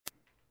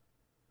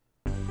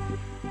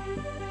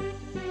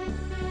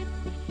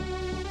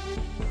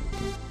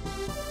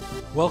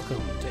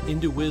Welcome to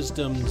Into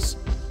Wisdom's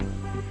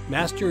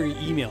Master Your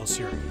Email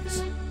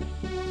series.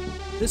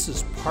 This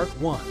is part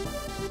 1.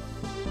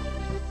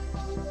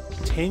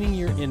 Taming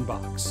your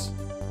inbox.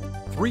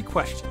 3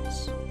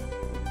 questions.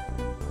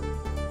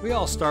 We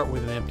all start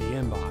with an empty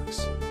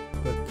inbox,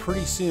 but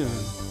pretty soon,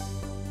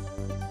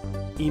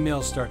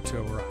 emails start to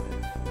arrive.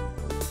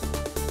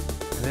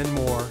 And then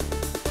more,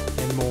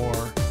 and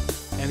more,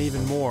 and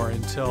even more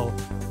until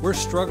we're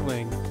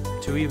struggling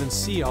to even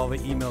see all the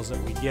emails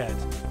that we get,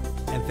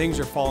 and things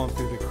are falling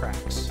through the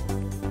cracks.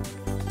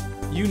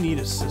 You need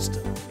a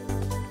system.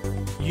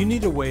 You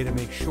need a way to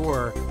make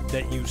sure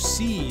that you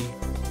see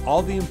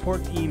all the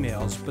important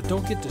emails, but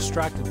don't get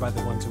distracted by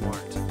the ones who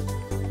aren't.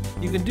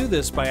 You can do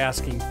this by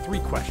asking 3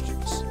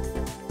 questions.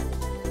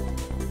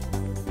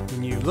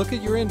 When you look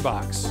at your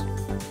inbox,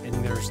 and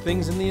there's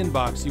things in the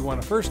inbox, you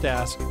want to first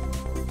ask,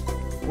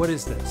 what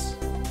is this?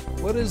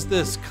 What is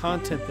this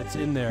content that's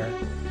in there?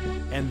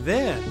 And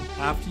then,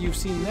 after you've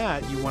seen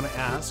that, you want to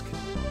ask,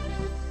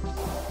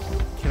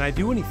 can I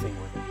do anything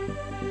with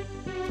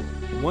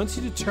it? Once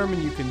you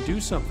determine you can do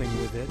something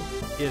with it,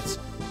 it's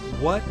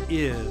what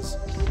is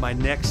my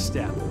next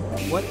step?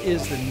 What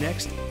is the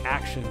next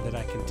action that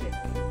I can take?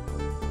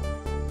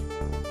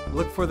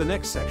 Look for the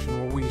next section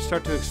where we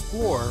start to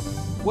explore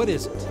what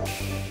is it?